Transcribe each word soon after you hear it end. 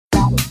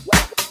Hello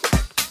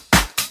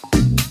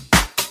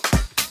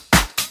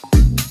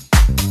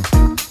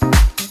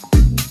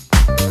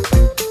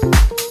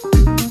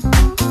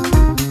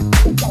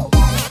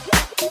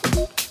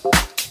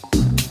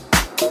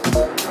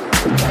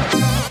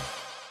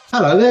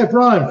there,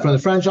 Brian from the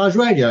Franchise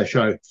Radio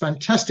Show.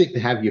 Fantastic to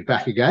have you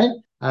back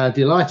again.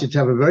 Delighted to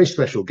have a very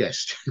special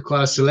guest,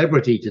 quite a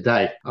celebrity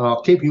today.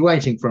 I'll keep you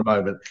waiting for a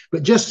moment.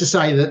 But just to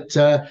say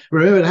that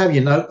remember to have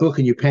your notebook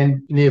and your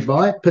pen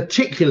nearby,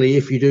 particularly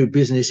if you do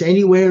business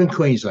anywhere in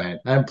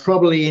Queensland and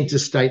probably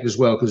interstate as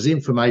well, because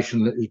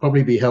information that will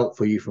probably be helpful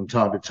for you from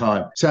time to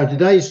time. So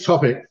today's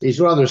topic is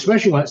rather a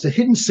special one. It's the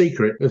hidden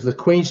secret of the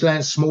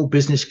Queensland Small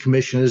Business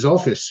Commissioner's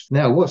Office.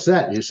 Now, what's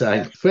that, you're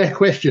saying? Fair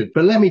question.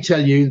 But let me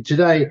tell you,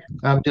 today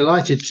I'm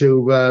delighted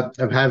to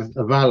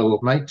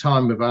make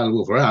time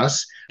available for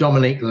us,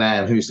 Dominique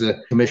Lamb, who's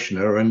the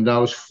commissioner, and I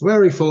was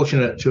very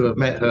fortunate to have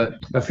met her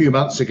a few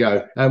months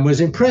ago and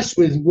was impressed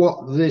with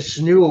what this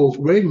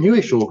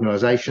newish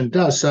organisation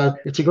does. So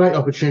it's a great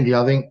opportunity,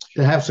 I think,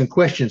 to have some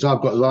questions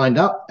I've got lined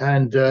up,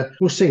 and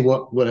we'll see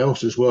what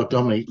else as well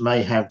Dominique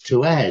may have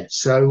to add.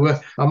 So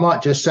I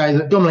might just say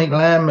that Dominique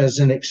Lamb is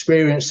an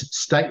experienced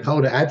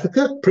stakeholder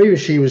advocate.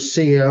 Previously, she was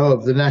CEO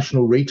of the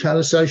National Retail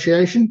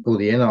Association, or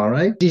the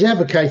NRA. She's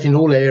advocating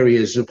all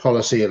areas of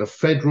policy at a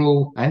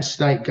federal and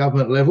state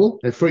government level.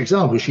 For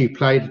example, she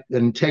played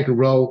an integral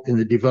role in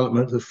the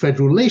development of the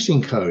federal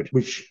leasing code,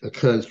 which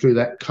occurred through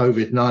that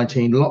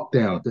COVID-19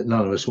 lockdown that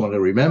none of us want to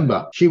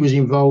remember. She was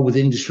involved with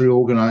industry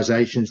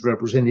organisations,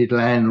 represented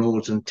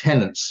landlords and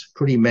tenants.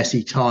 Pretty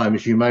messy time,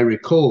 as you may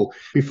recall.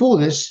 Before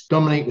this,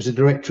 Dominique was the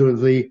director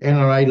of the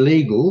NRA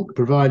Legal,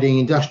 providing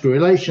industrial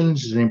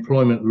relations and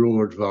employment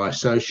law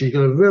advice. So she's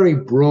got a very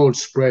broad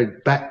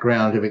spread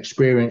background of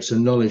experience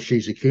and knowledge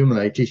she's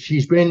accumulated.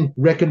 She's been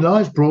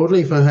recognised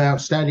broadly for her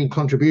outstanding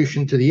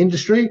contribution to the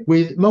industry,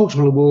 with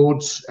multiple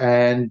awards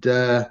and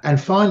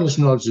finalist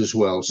nods as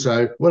well.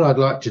 So what I'd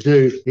like to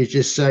do is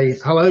just say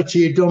hello to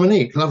you,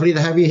 Dominique. Lovely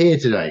to have you here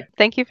today.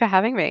 Thank you for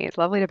having me. It's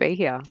lovely to be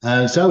here.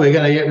 And so we're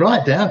going to get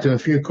right down to a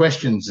few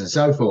questions and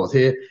so forth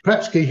here.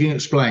 Perhaps you can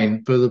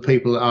explain for the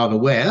people that aren't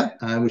aware,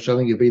 which I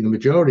think would be the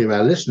majority of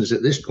our listeners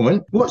at this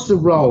point, what's the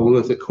role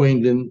of the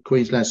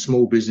Queensland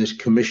Small Business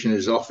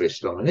Commissioner's Office,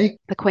 Dominique?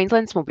 The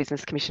Queensland Small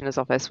Business Commissioner's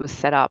Office was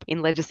set up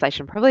in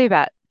legislation probably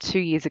about 2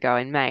 years ago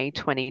in May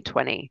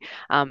 2020.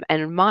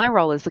 And my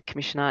role as the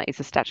Commissioner is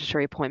a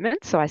statutory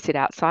appointment. So I sit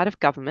outside of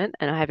government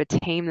and I have a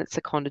team that's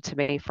seconded to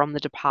me from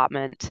the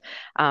department.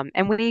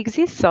 And we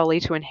exist solely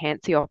to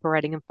enhance the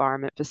operating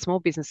environment for small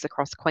business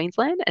across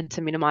Queensland and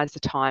to minimise the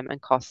time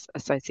and costs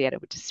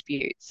associated with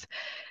disputes.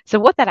 So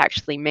what that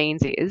actually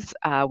means is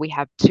we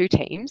have two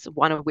teams,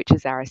 one of which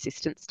is our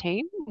assistance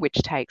team,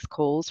 which takes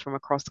calls from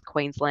across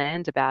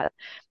Queensland about,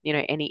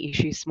 any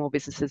issues small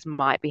businesses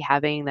might be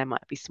having. They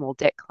might be small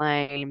debt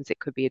claims, it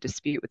could be a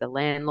dispute with a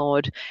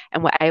landlord,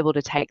 and we're able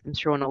to take them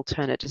through an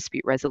alternate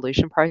dispute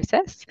resolution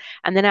process.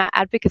 And then our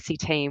advocacy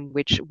team,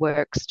 which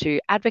works to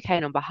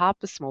advocate on behalf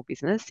of small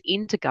business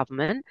into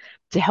government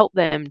to help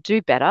them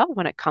do better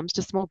when it comes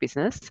to small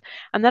business.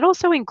 And that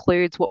also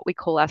includes what we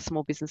call our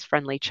small business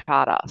friendly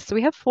charter. So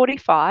we have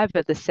 45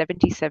 of the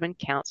 77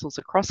 councils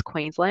across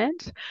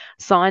Queensland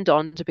signed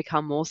on to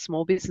become more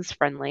small business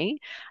friendly.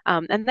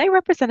 And they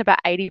represent about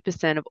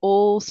 80% of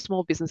all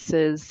small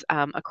businesses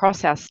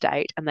across our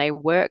state, and they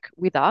work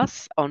with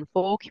us on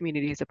 4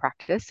 communities of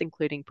practice,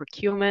 including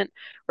procurement,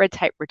 red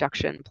tape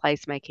reduction,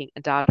 placemaking,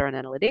 and data and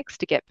analytics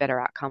to get better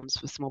outcomes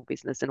for small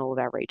business in all of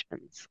our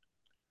regions.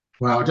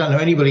 Well, I don't know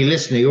anybody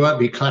listening who won't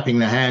be clapping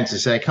their hands and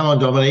say, come on,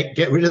 Dominique,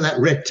 get rid of that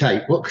red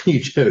tape. What can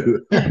you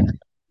do?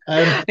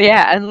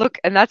 Yeah,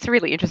 and that's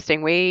really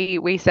interesting.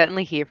 We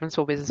certainly hear from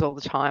small business all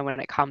the time when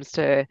it comes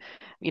to,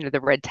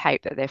 the red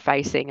tape that they're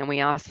facing, and we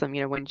ask them,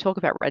 when you talk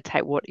about red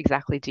tape, what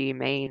exactly do you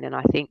mean? And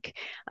I think,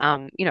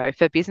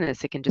 for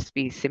business, it can just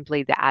be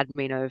simply the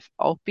admin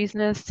of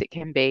business. It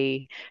can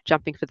be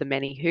jumping for the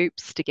many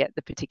hoops to get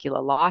the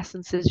particular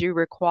licenses you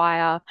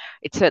require.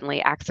 It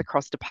certainly acts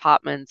across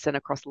departments and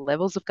across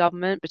levels of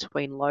government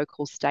between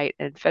local, state,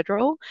 and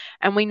federal.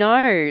 And we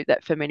know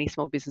that for many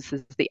small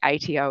businesses, the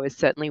ATO is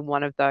certainly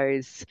one of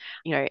those,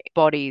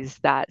 bodies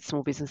that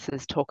small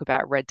businesses talk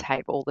about red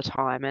tape all the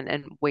time.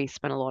 And we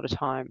spend a lot of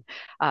time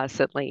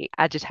certainly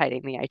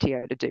agitating the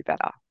ATO to do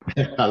better.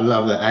 I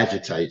love that,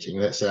 agitating.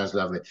 That sounds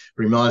lovely.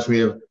 Reminds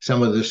me of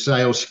some of the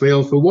sales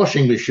spiel for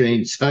washing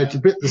machines. So it's a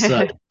bit the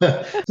same.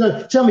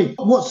 So tell me,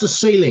 what's the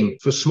ceiling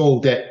for small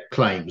debt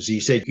claims? You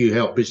said you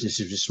help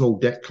businesses with small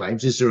debt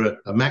claims. Is there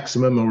a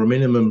maximum or a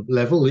minimum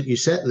level that you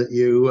set that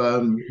you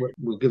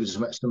will give us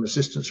some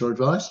assistance or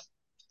advice?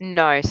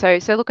 No. So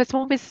look, a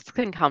small business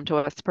can come to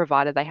us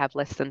provided they have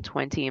less than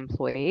 20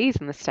 employees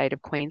in the state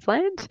of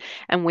Queensland,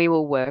 and we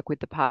will work with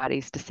the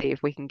parties to see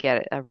if we can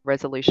get a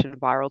resolution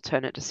via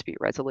alternate dispute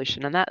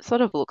resolution. And that sort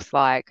of looks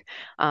like,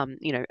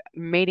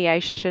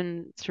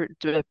 mediation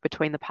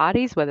between the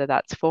parties, whether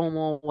that's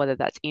formal, whether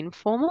that's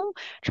informal,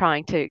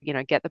 trying to,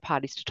 get the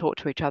parties to talk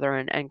to each other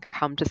and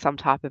come to some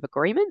type of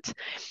agreement.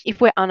 If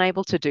we're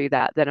unable to do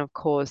that, then of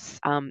course,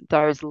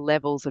 those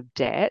levels of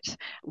debt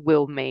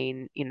will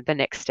mean, the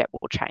next step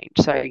will change.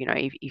 So,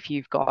 if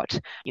you've got,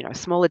 a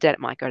smaller debt, it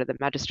might go to the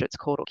magistrates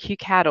court or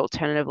QCAT.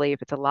 Alternatively,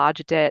 if it's a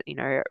larger debt,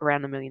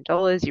 around $1 million,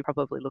 you're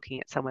probably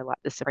looking at somewhere like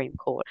the Supreme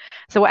Court.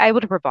 So we're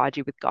able to provide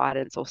you with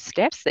guidance or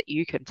steps that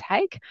you can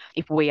take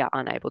if we are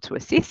unable to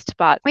assist.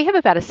 But we have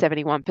about a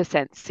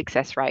 71%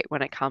 success rate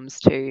when it comes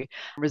to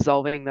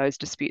resolving those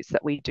disputes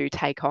that we do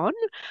take on.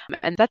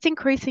 And that's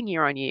increasing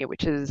year on year,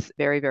 which is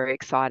very, very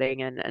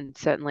exciting. And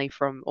certainly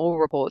from all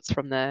reports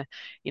from the,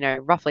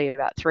 roughly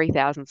about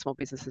 3,000 small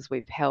businesses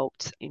we've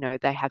helped,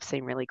 they have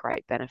seen really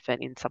great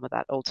benefit in some of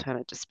that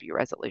alternate dispute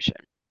resolution.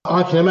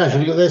 I can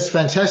imagine. That's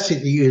fantastic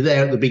that you're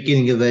there at the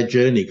beginning of their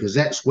journey, because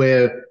that's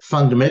where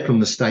fundamental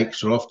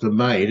mistakes are often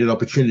made and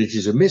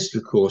opportunities are missed,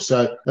 of course.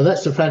 So and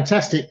that's a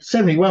fantastic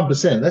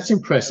 71%. That's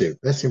impressive.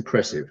 That's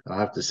impressive, I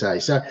have to say.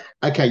 So,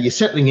 okay, you're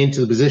settling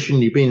into the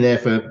position. You've been there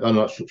for, I'm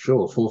not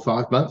sure, 4 or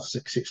 5 months,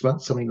 six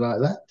months, something like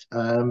that.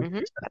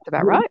 That's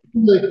about right.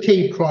 What are the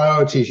key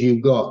priorities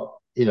you've got,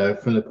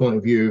 from the point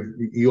of view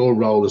of your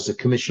role as a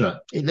commissioner,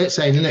 let's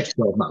say in the next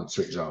 12 months,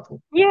 for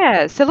example?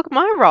 Yeah, so look,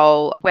 my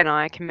role when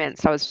I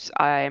commenced,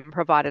 I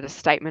provided a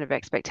statement of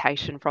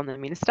expectation from the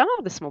minister,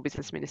 the small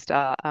business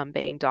minister,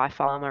 being Di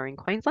Farmer in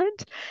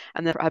Queensland,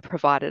 and then I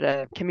provided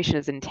a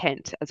commissioner's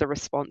intent as a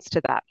response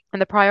to that.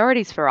 And the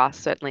priorities for us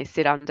certainly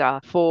sit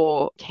under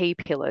 4 key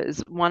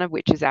pillars, one of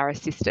which is our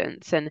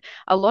assistance. And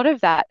a lot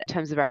of that in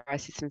terms of our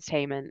assistance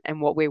team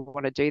and what we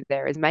want to do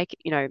there is make,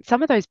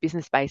 some of those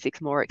business basics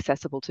more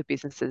accessible to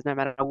businesses, no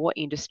matter what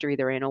industry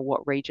they're in or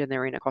what region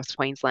they're in across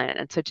Queensland.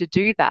 And so to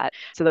do that,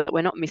 so that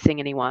we're not missing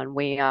anyone,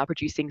 we are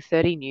producing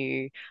 30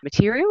 new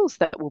materials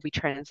that will be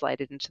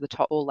translated into the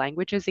top 4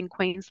 languages in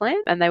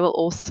Queensland. And they will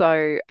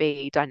also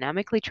be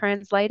dynamically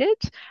translated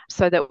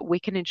so that we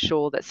can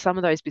ensure that some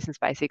of those business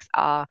basics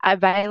are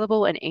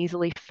available and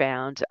easily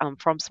found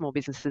from small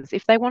businesses.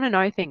 If they want to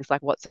know things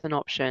like what's an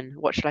option,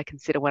 what should I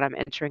consider when I'm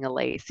entering a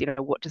lease,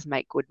 what does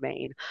make good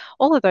mean,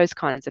 all of those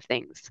kinds of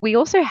things. We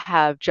also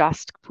have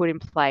just put in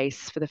place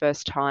for the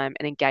first time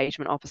an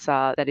engagement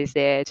officer that is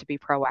there to be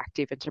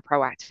proactive and to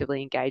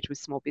proactively engage with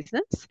small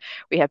business.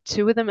 We have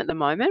 2 of them at the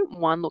moment.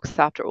 One looks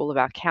after all of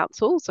our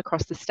councils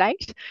across the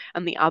state,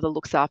 and the other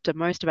looks after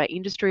most of our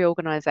industry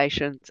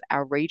organisations,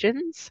 our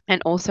regions, and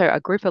also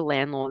a group of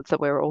landlords that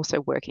we're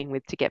also working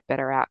with to get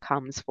better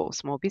outcomes for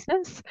small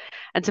business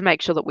and to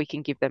make sure that we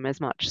can give them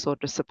as much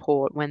sort of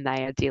support when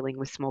they are dealing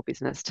with small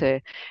business to,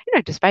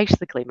 just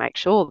basically make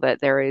sure that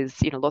there is,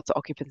 lots of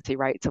occupancy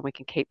rates and we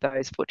can keep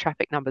those foot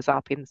traffic numbers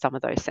up in some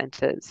of those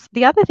centres.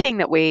 The other thing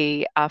that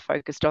we are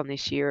focused on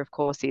this year, of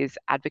course, is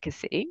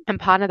advocacy. And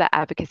part of that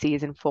advocacy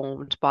is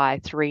informed by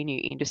 3 new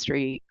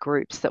industry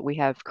groups that we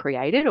have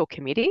created, or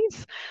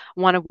committees,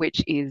 one of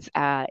which is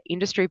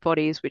industry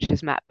bodies, which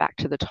is mapped back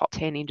to the top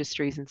 10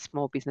 industries and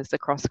small business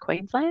across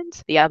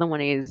Queensland. The other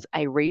one is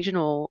a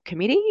regional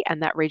committee,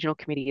 and that regional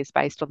committee is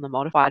based on the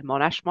modified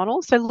Monash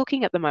model. So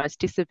looking at the most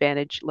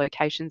disadvantaged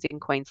locations in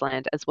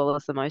Queensland as well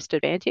as the most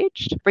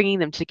advantaged, bringing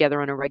them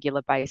together on a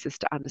regular basis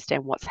to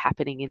understand what's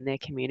happening in their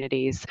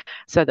communities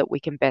so that we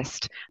can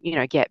best,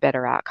 get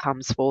better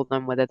outcomes for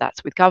them, whether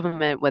that's with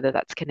government, whether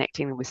that's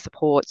connecting them with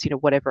supports,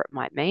 whatever it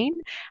might mean.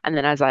 And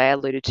then, as I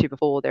alluded to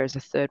before, there's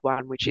a third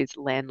one, which is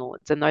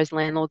landlords. And those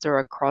landlords are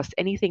across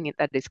anything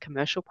that is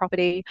commercial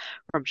property,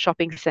 from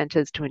shopping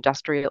centres to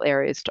industrial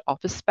areas to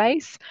office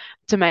space,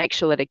 to make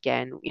sure that,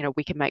 again,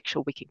 we can make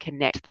sure we can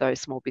connect those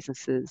small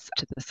businesses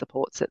to the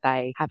supports that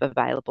they have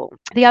available.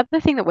 The other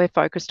thing that we're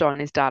focused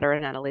on is data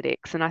and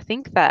analytics. And I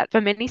think that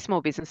for many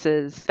small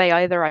businesses, they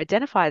either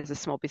identify as a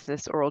small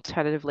business or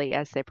alternatively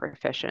as their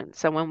profession.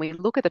 So when we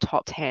look at the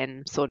top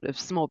 10 sort of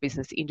small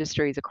business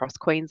industries across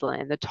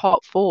Queensland, the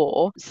top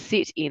 4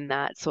 sit in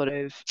that sort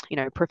of,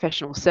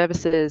 professional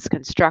services,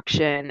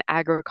 construction,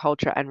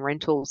 agriculture, and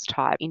rentals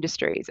type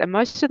industries. And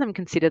most of them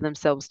consider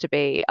themselves to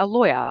be a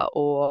lawyer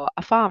or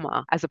a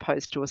farmer as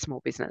opposed to a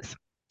small business.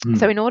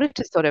 So in order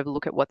to sort of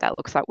look at what that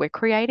looks like, we're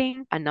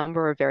creating a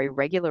number of very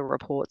regular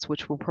reports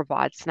which will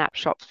provide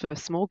snapshots for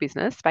small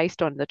business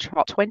based on the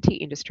top 20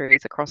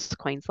 industries across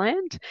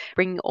Queensland,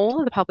 bringing all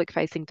of the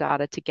public-facing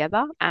data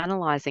together,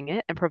 analysing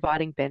it and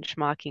providing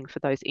benchmarking for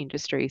those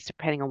industries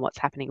depending on what's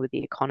happening with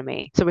the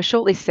economy. So we're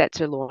shortly set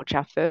to launch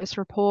our first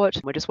report.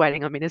 We're just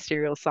waiting on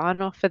ministerial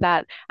sign-off for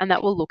that, and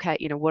that will look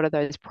at, what are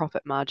those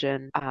profit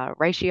margin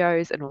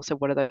ratios and also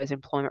what are those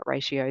employment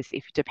ratios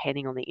if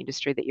depending on the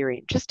industry that you're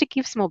in, just to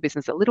give small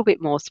business at little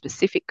bit more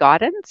specific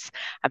guidance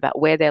about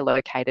where they're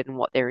located and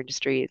what their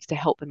industry is to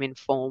help them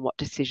inform what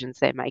decisions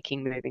they're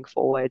making moving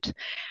forward.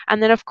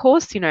 And then, of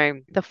course,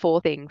 the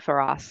fourth thing for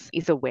us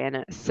is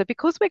awareness. So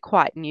because we're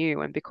quite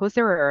new and because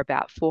there are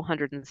about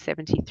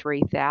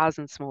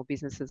 473,000 small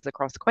businesses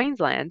across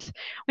Queensland,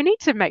 we need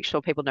to make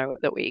sure people know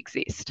that we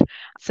exist.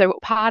 So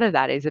part of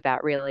that is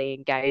about really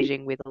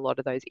engaging with a lot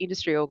of those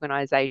industry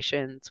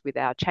organisations, with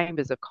our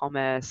chambers of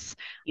commerce,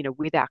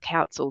 with our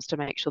councils to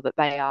make sure that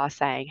they are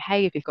saying,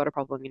 hey, if you've got a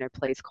problem,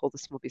 please call the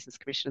Small Business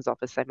Commissioner's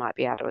office. They might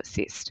be able to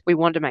assist. We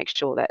want to make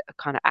sure that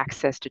kind of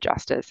access to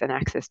justice and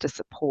access to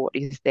support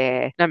is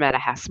there, no matter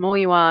how small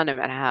you are, no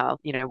matter how,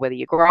 whether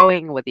you're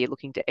growing, whether you're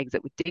looking to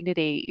exit with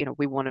dignity,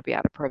 we want to be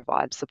able to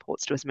provide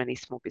supports to as many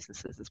small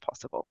businesses as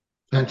possible.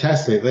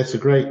 Fantastic. That's a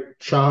great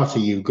charter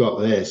you've got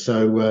there.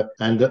 So,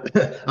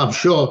 I'm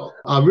sure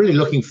I'm really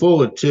looking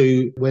forward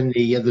to when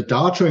the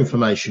data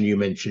information you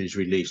mentioned is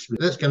released.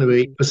 That's going to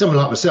be, for someone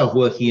like myself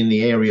working in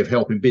the area of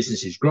helping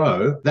businesses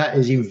grow, that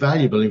is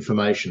invaluable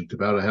information to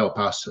be able to help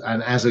us,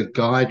 and as a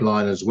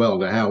guideline as well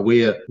to how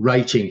we're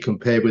rating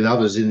compared with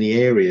others in the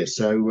area.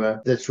 So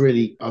that's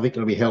really, I think,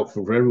 going to be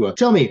helpful for everyone.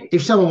 Tell me,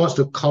 if someone wants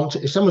to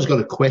contact, if someone's got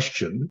a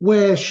question,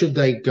 where should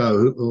they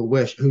go,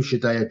 or who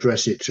should they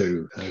address it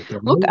to?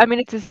 Look, I mean,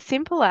 it's as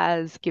simple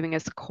as giving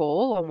us a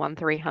call on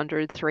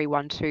 1300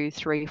 312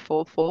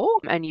 344,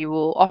 and you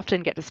will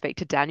often get to speak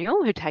to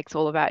Daniel, who takes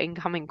all of our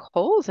incoming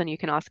calls, and you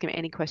can ask him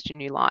any question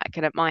you like.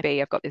 And it might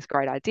be, I've got this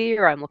great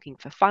idea, I'm looking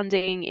for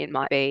funding. It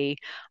might be,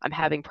 I'm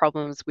having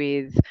problems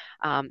with,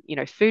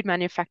 food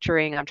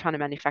manufacturing. I'm trying to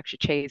manufacture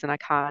cheese and I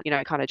can't,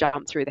 kind of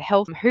jump through the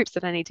health hoops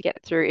that I need to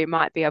get through. It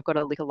might be, I've got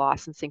a liquor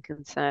licensing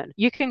concern.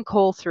 You can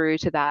call through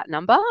to that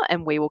number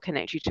and we will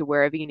connect you to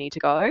wherever you need to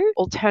go.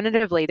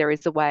 Alternatively, there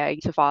is a way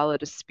to file a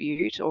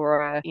dispute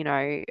or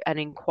an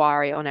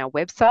inquiry on our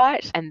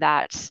website, and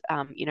that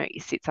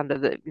it sits under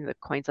the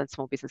Queensland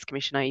Small Business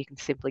Commissioner. You can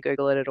simply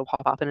Google it; it'll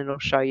pop up and it'll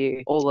show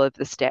you all of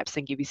the steps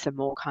and give you some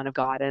more kind of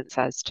guidance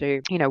as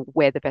to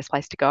where the best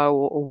place to go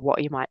or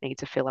what you might need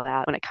to fill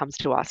out when it comes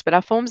to us. But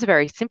our forms are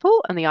very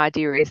simple, and the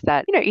idea is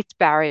that it's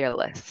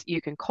barrierless.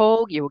 You can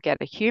call, you will get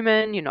a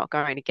human. You're not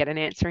going to get an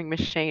answering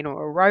machine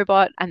or a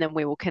robot, and then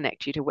we will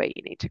connect you to where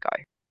you need to go.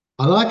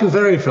 I like to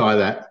verify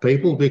that,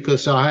 people,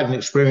 because I had an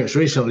experience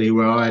recently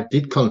where I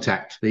did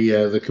contact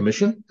the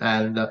commission,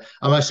 and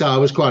I must say I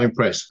was quite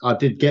impressed. I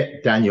did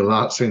get Daniel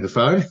answering the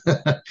phone,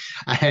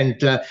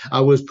 and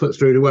I was put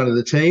through to one of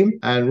the team.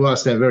 And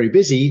whilst they're very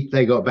busy,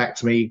 they got back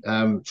to me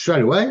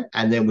straight away,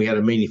 and then we had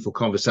a meaningful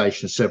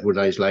conversation several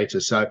days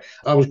later. So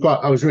I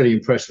was really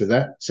impressed with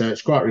that. So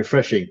it's quite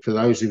refreshing for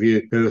those of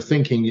you who are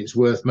thinking it's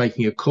worth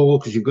making a call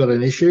because you've got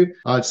an issue.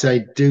 I'd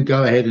say do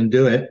go ahead and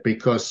do it,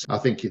 because I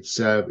think it's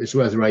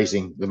worth raising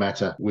the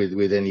matter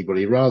with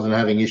anybody rather than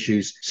having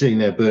issues sitting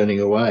there burning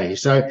away.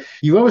 So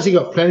you've obviously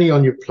got plenty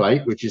on your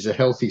plate, which is a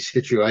healthy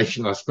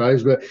situation, I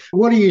suppose. But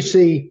what do you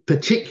see,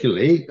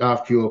 particularly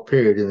after your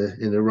period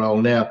in the role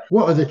now?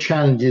 What are the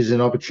challenges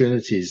and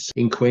opportunities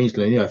in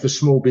Queensland, for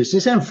small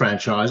business and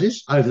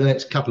franchises over the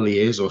next couple of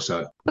years or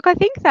so? Look, I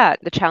think that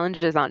the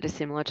challenges aren't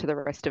dissimilar to the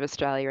rest of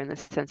Australia in the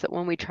sense that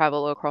when we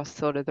travel across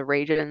sort of the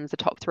regions, the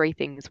top three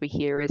things we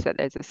hear is that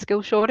there's a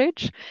skill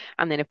shortage.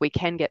 And then if we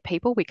can get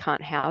people, we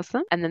can't house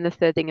them. And then the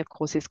third thing, of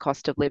course, is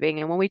cost of living.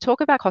 And when we talk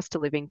about cost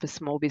of living for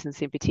small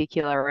business in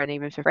particular, and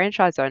even for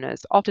franchise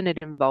owners, often it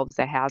involves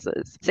their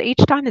houses. So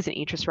each time there's an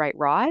interest rate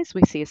rise,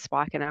 we see a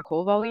spike in our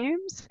call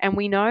volumes. And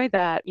we know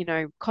that,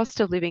 cost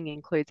of living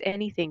includes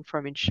anything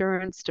from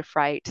insurance to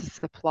freight to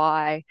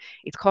supply.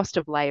 It's cost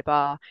of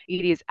labour.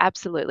 It is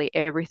absolutely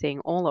everything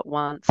all at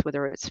once,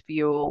 whether it's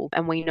fuel.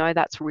 And we know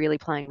that's really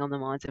playing on the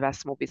minds of our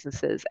small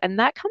businesses. And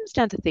that comes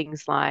down to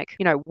things like,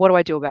 what do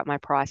I do about my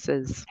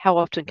prices? How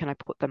often can I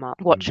put them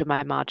up? What should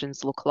my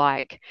margins look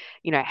like?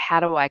 How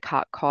do I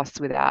cut costs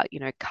without,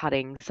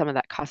 cutting some of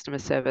that customer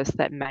service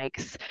that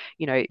makes,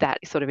 that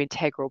sort of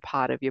integral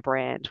part of your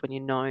brand when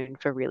you're known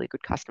for really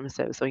good customer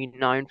service or you're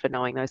known for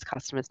knowing those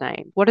customers'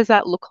 name? What does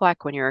that look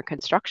like when you're a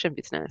construction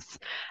business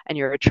and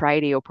you're a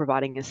tradie or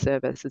providing a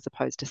service as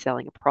opposed to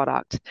selling a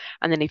product?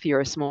 And then if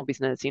you're a small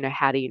business,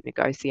 how do you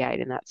negotiate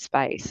in that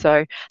space?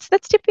 So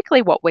that's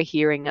typically what we're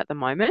hearing at the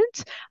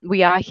moment.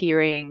 We are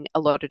hearing a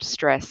lot of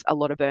distress, a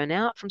lot of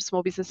burnout from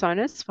small business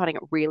owners, finding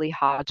it really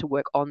hard to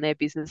work on their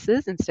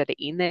businesses instead of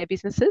in their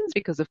businesses,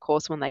 because of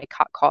course, when they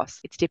cut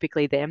costs, it's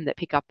typically them that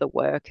pick up the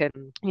work and,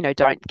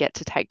 don't get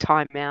to take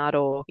time out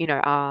or,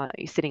 are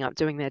sitting up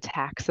doing their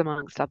tax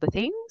amongst other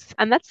things.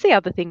 And that's the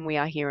other thing we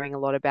are hearing a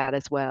lot about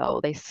as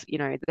well. This,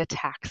 the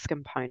tax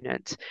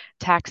component,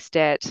 tax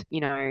debt,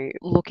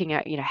 looking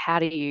at, how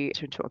do you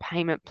enter into a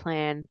payment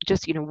plan?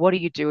 Just, what do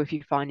you do if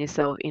you find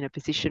yourself in a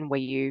position where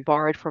you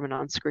borrowed from an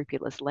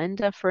unscrupulous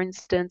lender, for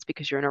instance,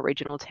 because you're in a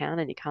regional town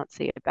and you can't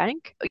see a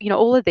bank?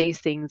 All of these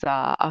things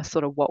are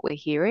sort of what we're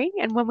hearing.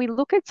 And when we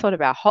look at sort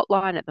of our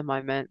hotline at the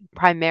moment,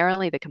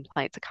 primarily the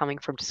complaints are coming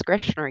from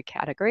discretionary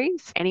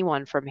categories.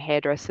 Anyone from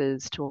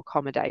hairdressers to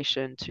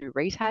accommodation to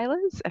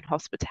retailers and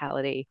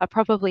hospitality are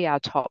probably our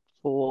top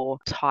 4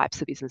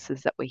 types of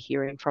businesses that we're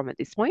hearing from at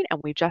this point, and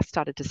we've just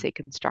started to see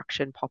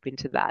construction pop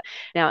into that.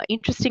 Now,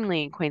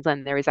 interestingly, in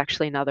Queensland, there is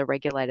actually another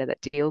regulator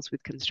that deals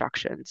with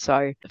construction.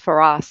 So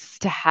for us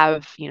to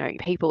have,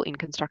 people in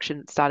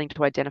construction starting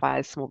to identify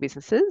as small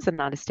businesses and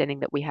understanding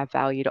that we have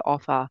value to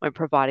offer when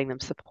providing them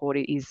support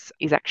is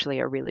actually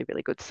a really,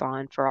 really good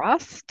sign for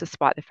us,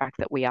 despite the fact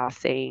that we are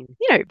seeing,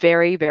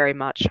 very, very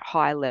much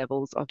high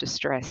levels of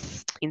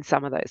distress in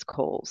some of those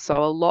calls. So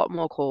a lot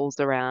more calls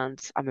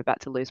around, I'm about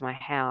to lose my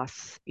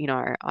house,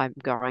 I'm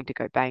going to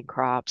go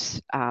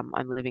bankrupt,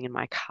 I'm living in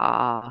my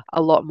car.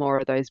 A lot more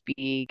of those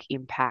big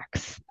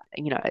impacts,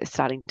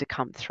 starting to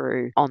come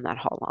through on that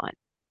hotline.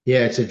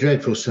 Yeah, it's a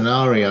dreadful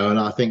scenario, and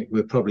I think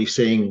we're probably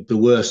seeing the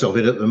worst of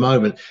it at the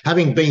moment.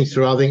 Having been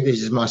through, I think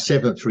this is my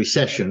 7th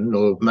recession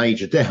or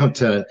major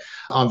downturn,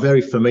 I'm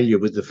very familiar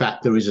with the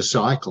fact there is a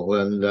cycle,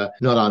 and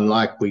not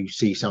unlike we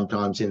see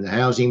sometimes in the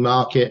housing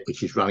market,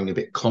 which is running a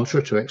bit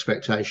contra to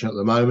expectation at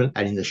the moment,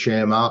 and in the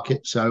share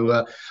market.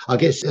 So I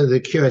guess the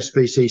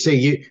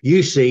QSBCC,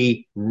 you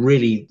see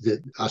really,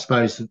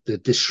 the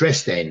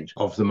distressed end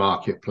of the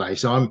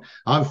marketplace. I'm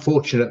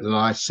fortunate that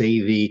I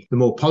see the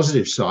more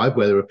positive side,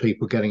 where there are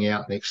people getting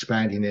out and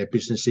expanding their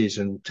businesses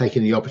and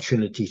taking the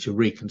opportunity to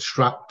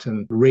reconstruct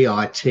and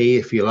re-IT,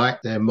 if you like,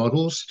 their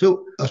models.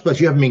 So I suppose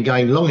you haven't been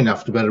going long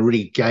enough to be able to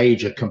really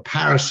gauge a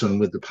comparison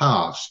with the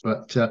past.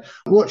 But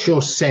what's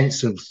your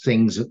sense of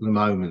things at the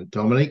moment,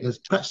 Dominique? That's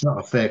perhaps not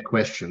a fair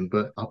question,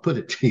 but I'll put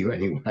it to you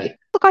anyway.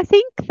 Look, I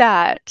think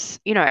that,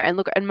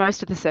 and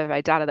most of the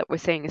survey data that we're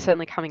seeing is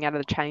certainly coming out of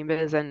the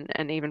chambers and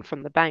even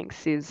from the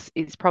banks is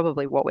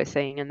probably what we're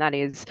seeing. And that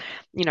is,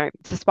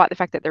 despite the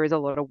fact that there is a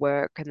lot of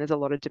work and there's a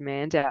lot of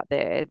demand out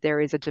there, there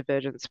is a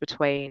divergence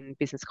between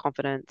business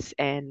confidence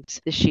and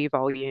the sheer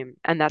volume.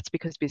 And that's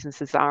because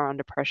businesses are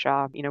under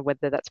pressure,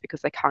 whether that's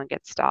because they can't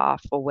get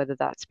staff or whether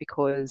that's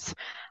because,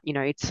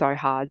 it's so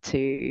hard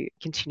to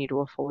continue to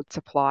afford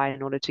supply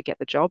in order to get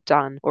the job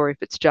done, or if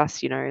it's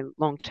just,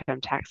 long-term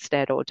tax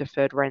debt or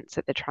deferred rents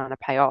that they're trying to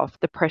pay off.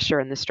 The pressure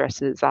and the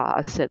stresses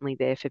are certainly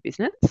there for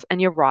business.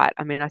 And you're right.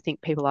 I mean, I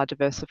think people are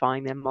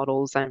diversifying their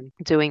models and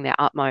doing their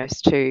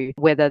utmost to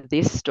weather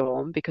this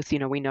storm because,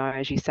 we know,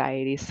 as you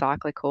say, it is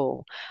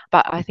cyclical.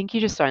 But I think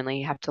you just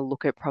only have to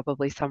look at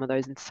probably some of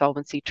those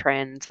insolvency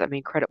trends. I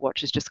mean, Credit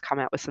Watch has just come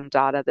out with some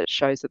data that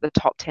shows that the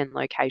top 10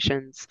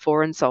 locations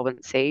for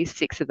insolvency,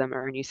 6 of them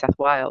are in New South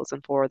Wales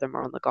and 4 of them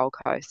are on the Gold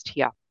Coast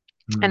here.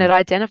 And it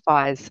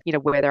identifies,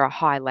 where there are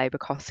high labour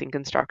costs in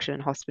construction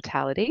and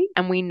hospitality.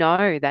 And we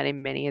know that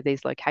in many of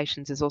these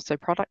locations there's also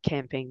product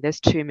camping.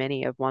 There's too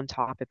many of one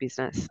type of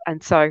business.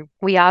 And so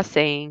we are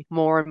seeing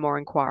more and more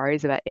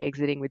inquiries about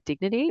exiting with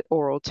dignity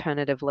or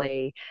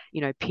alternatively,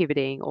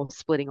 pivoting or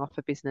splitting off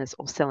a business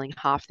or selling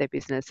half their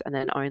business and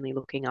then only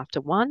looking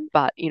after one.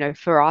 But,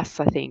 for us,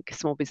 I think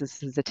small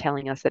businesses are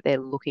telling us that they're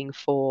looking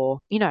for,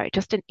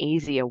 just an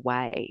easier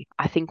way.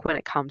 I think when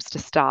it comes to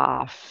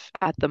staff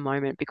at the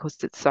moment, because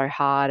it's so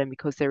hard and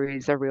because there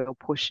is a real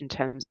push in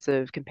terms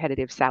of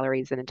competitive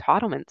salaries and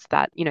entitlements,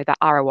 that that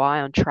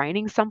ROI on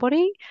training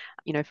somebody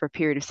for a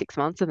period of 6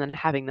 months and then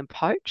having them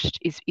poached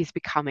is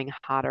becoming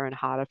harder and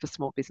harder for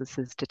small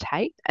businesses to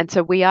take. And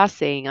so we are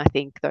seeing, I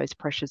think, those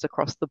pressures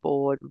across the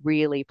board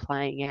really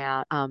playing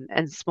out,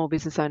 and small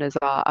business owners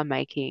are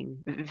making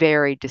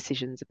varied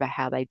decisions about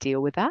how they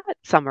deal with that.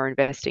 Some are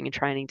investing in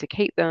training to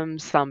keep them,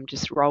 some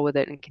just roll with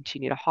it and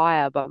continue to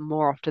hire, but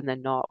more often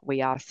than not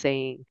we are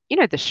seeing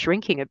the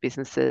shrinking of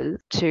businesses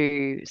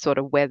to sort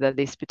of weather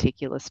this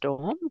particular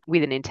storm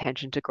with an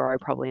intention to grow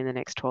probably in the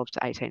next 12 to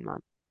 18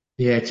 months.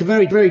 Yeah, it's a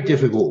very, very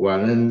difficult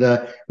one.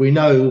 And we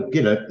know,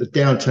 the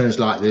downturns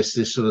like this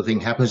sort of thing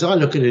happens. I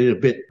look at it a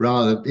bit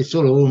rather, it's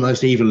sort of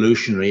almost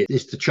evolutionary.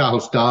 It's the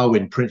Charles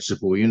Darwin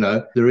principle,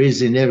 There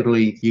is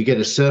inevitably, you get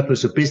a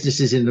surplus of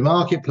businesses in the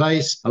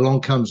marketplace,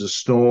 along comes a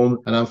storm.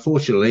 And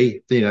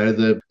unfortunately,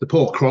 the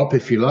poor crop,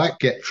 if you like,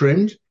 get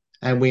trimmed.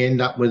 And we end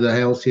up with a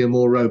healthier,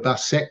 more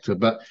robust sector,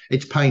 but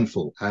it's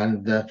painful.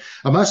 And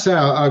I must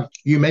say,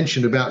 you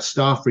mentioned about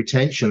staff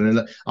retention,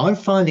 and I'm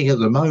finding at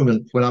the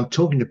moment when I'm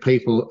talking to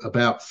people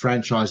about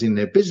franchising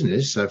their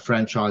business, so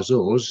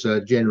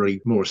franchisors,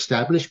 generally more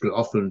established, but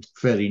often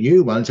fairly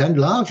new ones and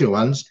larger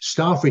ones,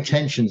 staff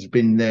retention's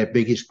been their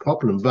biggest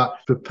problem. But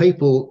for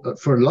people,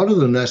 for a lot of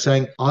them, they're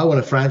saying, I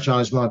want to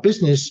franchise my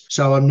business,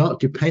 so I'm not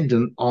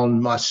dependent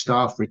on my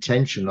staff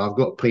retention. I've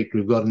got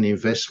people who've got an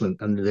investment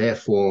and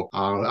therefore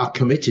are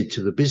committed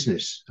to the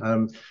business.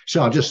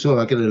 So I just thought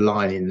I'd get a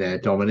line in there,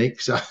 Dominique.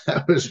 So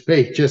that was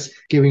me just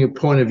giving a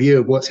point of view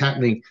of what's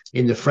happening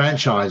in the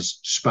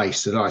franchise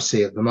space that I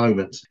see at the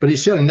moment. But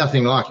it's certainly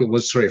nothing like it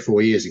was 3 or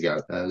 4 years ago.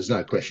 There's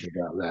no question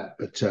about that.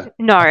 But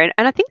no, and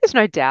I think there's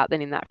no doubt that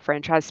in that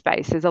franchise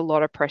space, there's a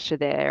lot of pressure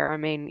there. I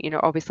mean,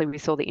 obviously we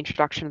saw the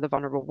introduction of the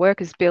Vulnerable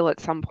Workers Bill at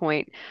some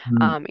point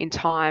in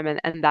time,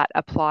 and that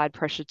applied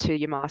pressure to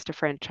your master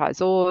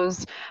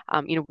franchisors.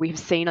 We've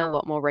seen a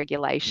lot more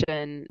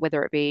regulation,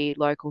 whether it be be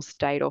local,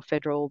 state, or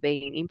federal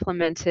being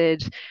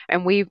implemented.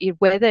 And we've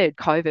weathered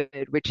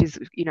COVID, which is,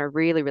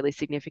 really, really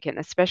significant,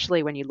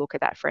 especially when you look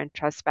at that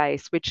franchise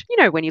space, which,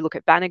 when you look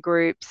at banner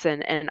groups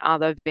and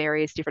other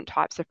various different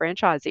types of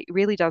franchise, it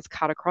really does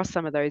cut across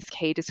some of those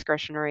key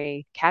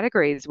discretionary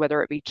categories,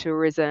 whether it be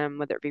tourism,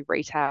 whether it be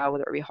retail,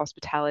 whether it be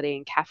hospitality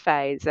and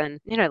cafes. And,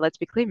 let's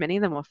be clear, many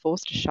of them were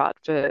forced to shut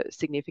for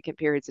significant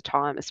periods of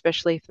time,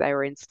 especially if they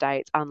were in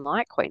states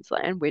unlike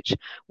Queensland, which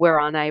were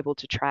unable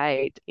to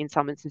trade in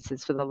some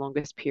instances for the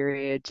longest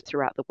period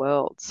throughout the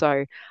world.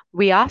 So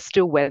we are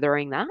still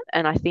weathering that.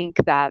 And I think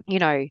that,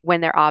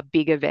 when there are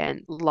big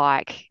events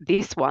like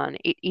this one,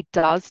 it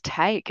does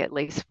take at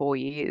least 4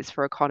 years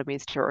for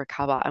economies to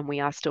recover. And we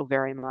are still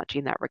very much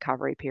in that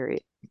recovery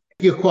period.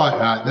 You're quite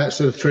right. That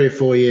sort of 3 or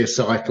 4 year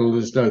cycle,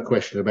 there's no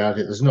question about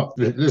it.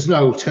 There's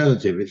no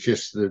alternative. It's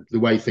just the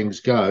way things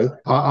go.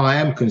 I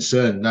am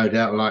concerned, no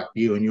doubt, like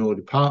you and your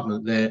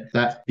department there,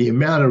 that the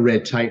amount of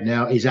red tape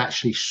now is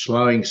actually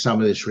slowing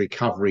some of this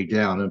recovery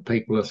down, and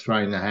people are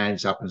throwing their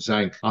hands up and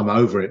saying, I'm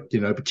over it,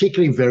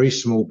 particularly very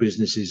small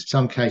businesses.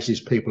 Some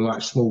cases, people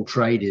like small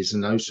traders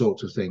and those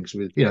sorts of things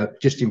with,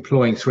 just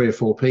employing 3 or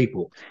 4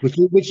 people,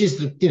 which is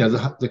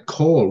the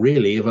core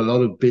really of a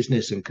lot of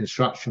business and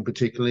construction,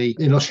 particularly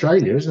in Australia.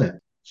 Isn't it?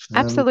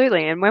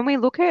 Absolutely. And when we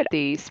look at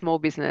the Small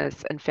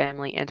Business and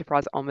Family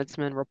Enterprise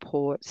Ombudsman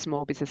report,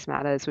 Small Business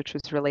Matters, which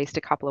was released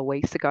a couple of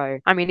weeks ago,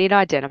 it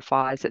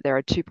identifies that there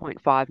are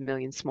 2.5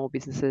 million small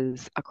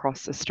businesses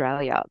across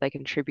Australia. They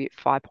contribute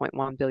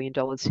 $5.1 billion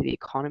to the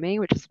economy,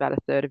 which is about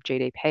a third of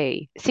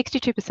GDP.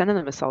 62% of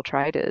them are sole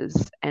traders,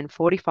 and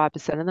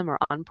 45% of them are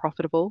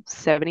unprofitable.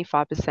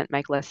 75%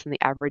 make less than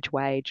the average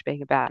wage,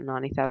 being about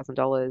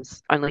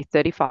 $90,000. Only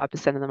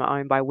 35% of them are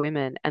owned by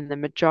women, and the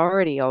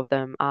majority of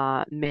them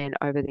are men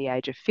over the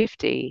age of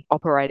 50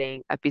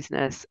 operating a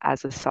business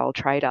as a sole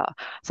trader.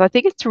 So I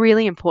think it's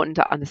really important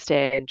to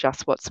understand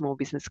just what small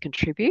business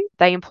contribute.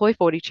 They employ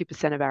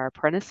 42% of our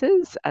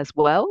apprentices as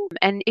well.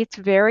 And it's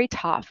very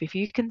tough if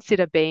you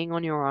consider being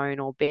on your own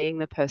or being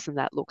the person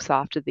that looks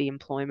after the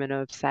employment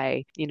of,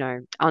 say,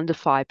 under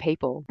 5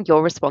 people.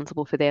 You're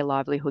responsible for their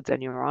livelihoods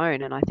on your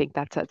own. And I think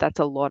that's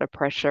a lot of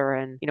pressure.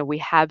 And, we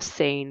have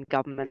seen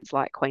governments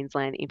like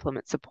Queensland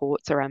implement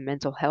supports around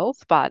mental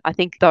health, but I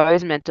think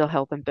those mental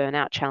health and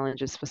burnout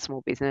challenges for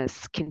small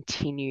business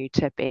continue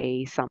to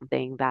be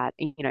something that,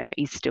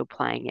 is still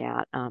playing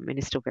out and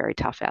is still very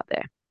tough out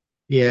there.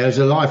 Yeah, as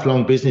a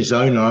lifelong business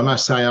owner, I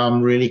must say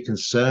I'm really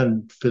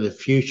concerned for the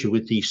future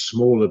with these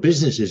smaller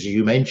businesses, as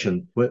you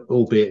mentioned,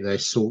 albeit they're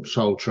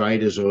sole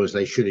traders, or as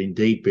they should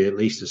indeed be, at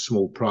least a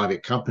small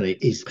private company,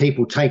 is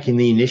people taking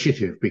the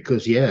initiative.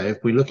 Because,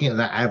 if we're looking at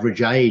that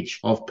average age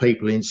of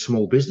people in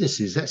small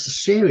businesses, that's a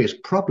serious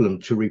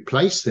problem to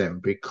replace them,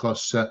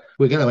 because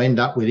we're going to end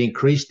up with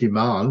increased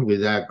demand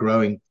with our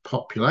growing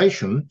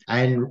population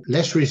and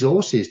less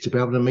resources to be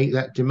able to meet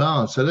that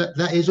demand. So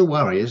that is a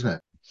worry, isn't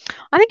it?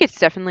 I think it's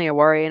definitely a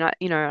worry. And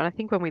I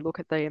think when we look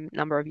at the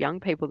number of young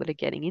people that are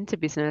getting into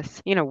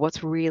business,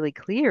 what's really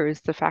clear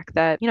is the fact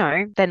that,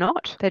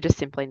 they're just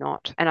simply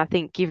not. And I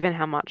think given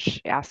how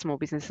much our small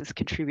businesses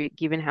contribute,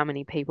 given how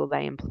many people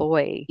they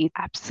employ, it's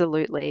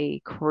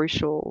absolutely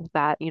crucial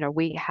that,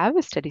 we have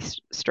a steady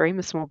stream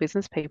of small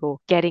business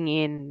people getting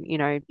in,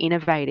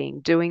 innovating,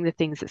 doing the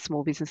things that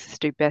small businesses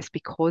do best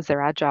because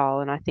they're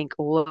agile. And I think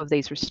all of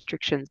these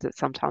restrictions that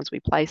sometimes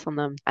we place on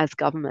them as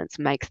governments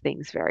makes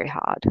things very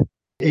hard.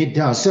 It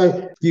does.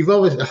 So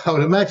I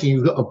would imagine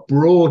you've got a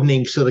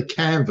broadening sort of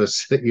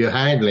canvas that you're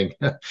handling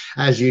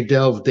as you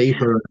delve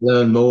deeper and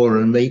learn more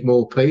and meet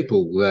more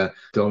people,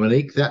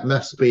 Dominique. That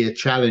must be a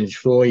challenge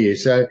for you.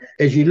 So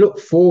as you look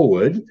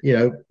forward,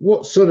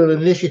 what sort of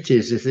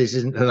initiatives, if this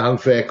isn't an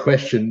unfair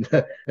question,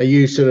 are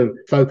you sort of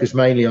focused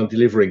mainly on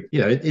delivering,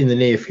 in the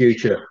near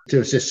future to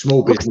assist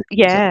small business?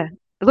 Yeah.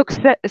 Look,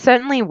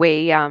 certainly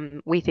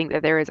we think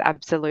that there is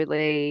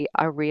absolutely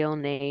a real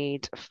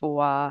need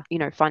for,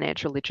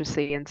 financial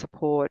literacy and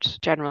support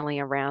generally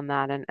around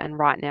that. And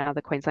right now,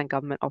 the Queensland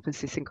Government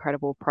offers this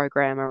incredible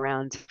program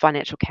around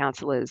financial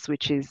counsellors,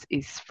 which is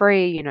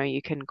free.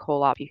 You can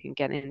call up, you can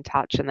get in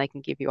touch, and they can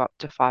give you up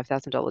to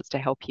 $5,000 to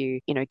help you,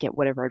 get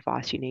whatever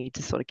advice you need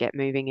to sort of get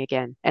moving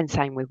again. And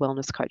same with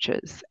wellness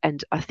coaches.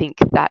 And I think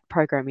that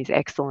program is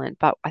excellent.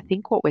 But I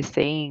think what we're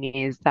seeing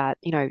is that,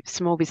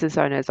 small business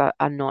owners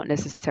are not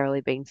necessarily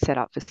being set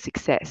up for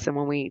success. And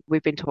when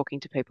we've been talking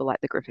to people like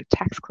the Griffith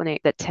Tax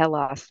Clinic that tell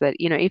us that,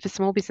 if a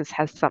small business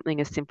has something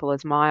as simple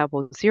as MYOB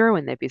or Xero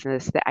in their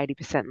business, they're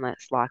 80%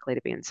 less likely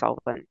to be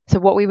insolvent. So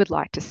what we would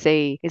like to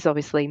see is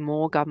obviously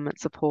more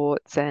government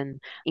supports and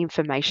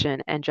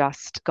information and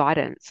just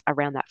guidance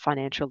around that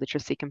financial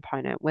literacy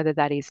component, whether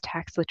that is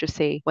tax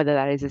literacy, whether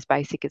that is as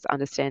basic as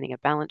understanding a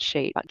balance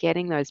sheet, but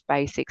getting those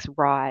basics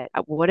right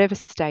at whatever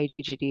stage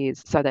it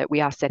is, so that we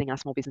are setting our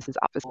small businesses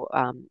up for,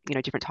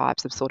 different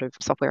types of sort of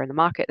software in the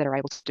market that are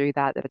able to do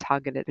that are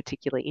targeted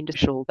particularly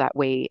individual, that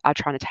we are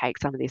trying to take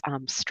some of this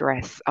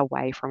stress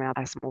away from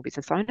our small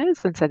business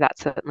owners. And so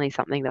that's certainly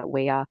something that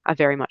we are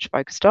very much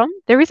focused on.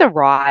 There is a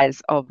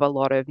rise of a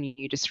lot of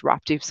new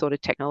disruptive sort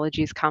of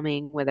technologies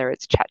coming, whether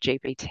it's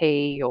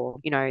ChatGPT or,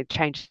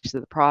 changes to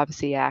the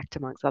Privacy Act,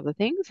 amongst other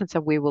things. And so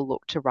we will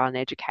look to run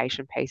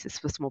education pieces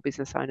for small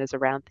business owners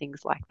around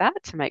things like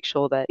that to make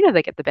sure that,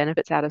 they get the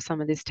benefits out of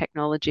some of this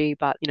technology,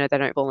 but, they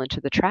don't fall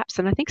into the traps.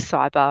 And I think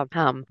cyber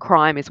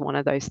crime is one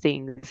of those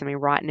things. I mean,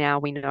 right now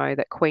we know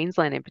that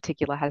Queensland in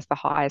particular has the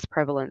highest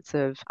prevalence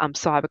of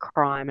cyber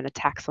crime and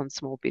attacks on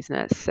small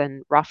business.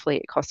 And roughly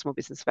it costs small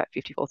business about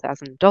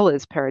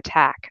 $54,000 per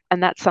attack.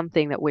 And that's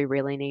something that we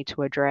really need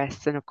to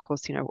address. And of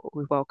course,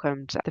 we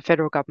welcomed the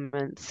federal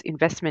government's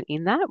investment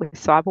in that with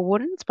cyber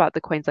wardens, but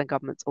the Queensland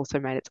government's also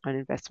made its own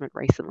investment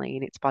recently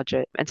in its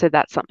budget. And so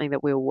that's something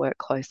that we'll work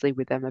closely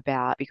with them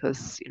about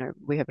because,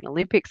 we have an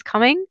Olympics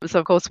coming. So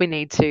of course we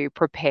need to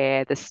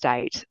prepare the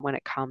state when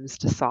it comes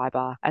to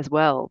cyber as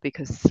well,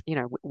 because,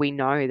 we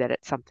know that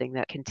it's something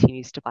that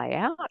continues to play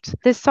out.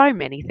 There's so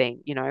many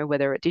things,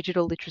 whether it's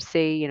digital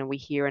literacy, we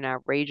hear in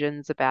our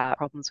regions about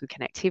problems with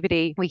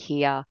connectivity. We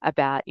hear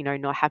about,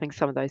 not having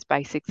some of those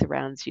basics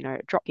around,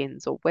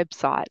 drop-ins or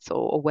websites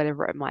or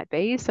whatever it might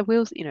be. So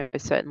we'll,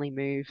 certainly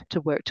move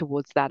to work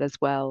towards that as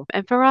well.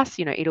 And for us,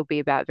 it'll be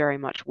about very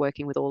much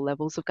working with all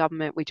levels of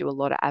government. We do a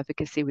lot of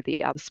advocacy with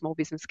the other small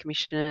business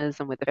commissioners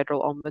and with the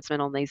federal ombudsman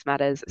on these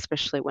matters,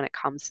 especially when it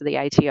comes to the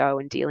ATO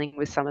and dealing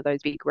with some of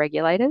those big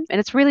regulators. And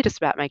it's really just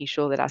about making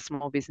sure that our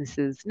small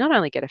businesses not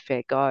only get a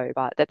fair go,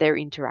 but that their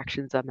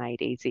interactions are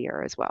made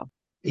easier as well.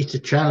 It's a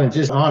challenge.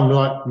 I'm,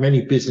 like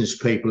many business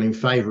people, in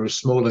favour of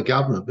smaller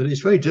government, but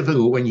it's very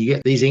difficult when you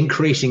get these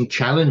increasing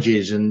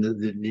challenges and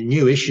the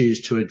new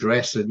issues to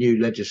address, the new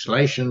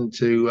legislation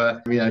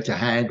to to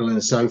handle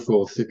and so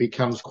forth. It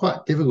becomes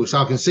quite difficult. So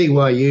I can see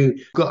why you've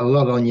got a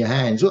lot on your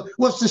hands.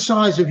 What's the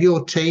size of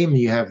your team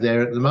you have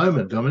there at the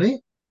moment, Dominique?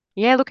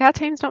 Yeah, look, our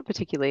team's not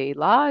particularly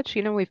large.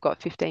 We've got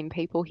 15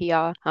 people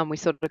here. We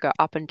sort of go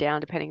up and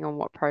down depending on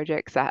what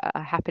projects are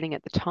happening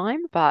at the time.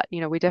 But,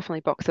 we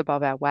definitely box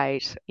above our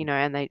weight,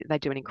 and they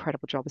do an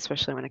incredible job,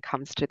 especially when it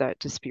comes to the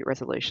dispute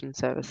resolution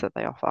service that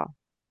they offer.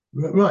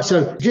 Right,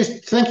 so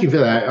just thank you for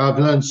that. I've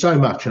learned so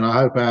much, and I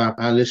hope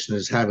our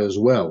listeners have as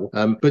well.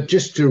 But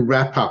just to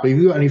wrap up, have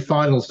you got any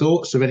final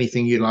thoughts of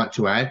anything you'd like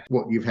to add,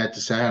 what you've had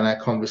to say on our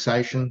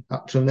conversation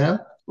up to now?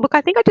 Look,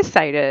 I think I just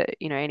say to,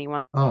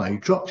 anyone. Oh, you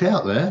dropped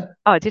out there.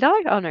 Oh, did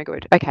I? Oh, no,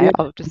 good. Okay, Yeah.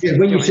 I'll just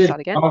When you said, start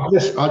again.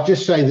 I'll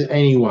just say that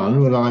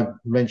anyone, when I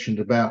mentioned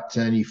about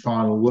any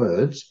final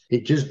words,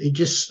 it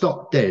just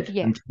stopped dead.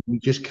 Yeah. And we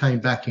just came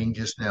back in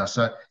just now.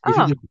 So if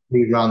you could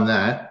rerun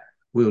that,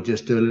 we'll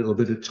just do a little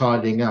bit of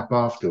tidying up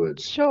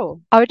afterwards. Sure.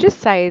 I would just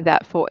say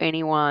that for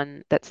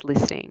anyone that's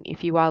listening,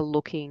 if you are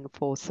looking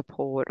for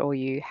support or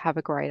you have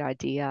a great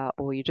idea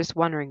or you're just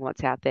wondering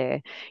what's out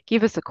there,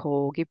 give us a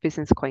call, give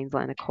Business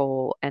Queensland a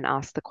call and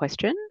ask the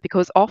question,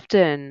 because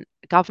often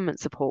government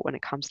support when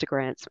it comes to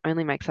grants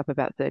only makes up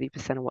about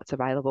 30% of what's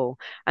available.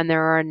 And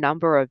there are a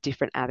number of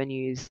different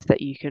avenues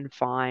that you can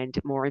find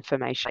more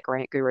information at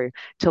Grant Guru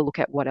to look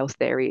at what else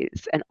there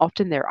is. And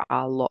often there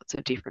are lots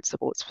of different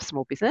supports for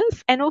small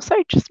business. And also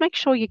just make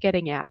sure you're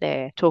getting out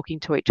there, talking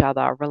to each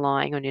other,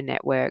 relying on your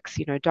networks.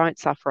 Don't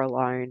suffer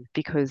alone,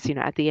 because,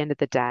 at the end of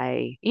the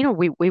day,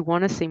 we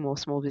want to see more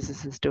small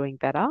businesses doing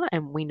better,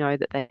 and we know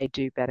that they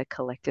do better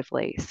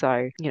collectively.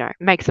 So,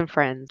 make some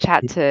friends,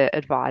 chat to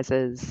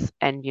advisors,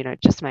 and,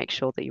 just make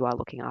sure that you are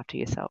looking after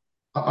yourself.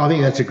 I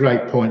think that's a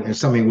great point, and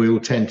something we all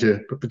tend to,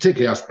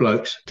 particularly us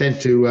blokes,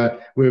 we're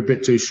a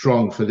bit too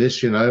strong for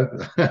this,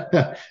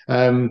 but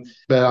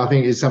I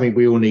think it's something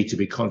we all need to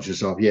be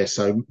conscious of. Yes,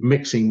 so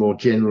mixing more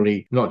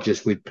generally, not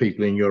just with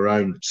people in your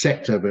own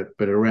sector,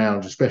 but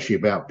around, especially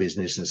about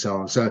business and so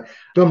on. So,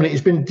 Dominique,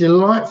 it's been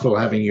delightful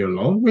having you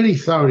along. Really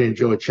thoroughly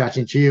enjoyed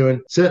chatting to you,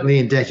 and certainly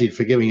indebted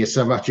for giving us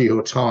so much of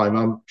your time.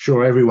 I'm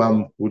sure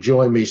everyone will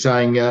join me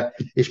saying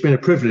it's been a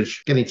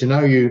privilege getting to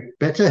know you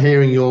better,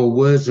 hearing your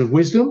words of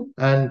wisdom.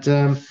 And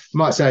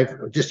might say,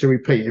 just to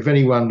repeat, if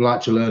anyone would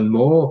like to learn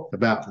more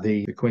about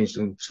the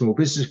Queensland Small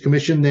Business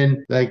Commission,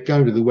 then they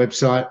go to the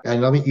website.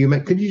 And I think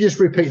could you just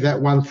repeat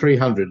that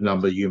 1300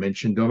 number you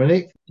mentioned,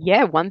 Dominique?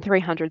 Yeah,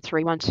 1300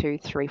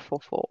 312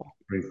 344.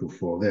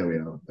 344. There we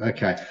are.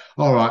 Okay.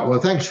 All right. Well,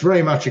 thanks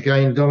very much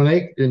again,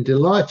 Dominique. Been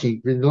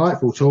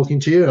delightful talking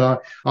to you.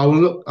 I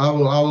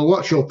will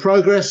watch your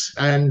progress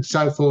and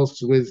so forth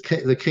with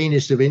the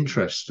keenest of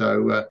interest.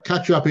 So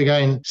catch you up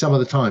again some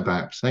other time,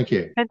 perhaps. Thank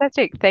you.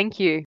 Fantastic. Thank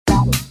you.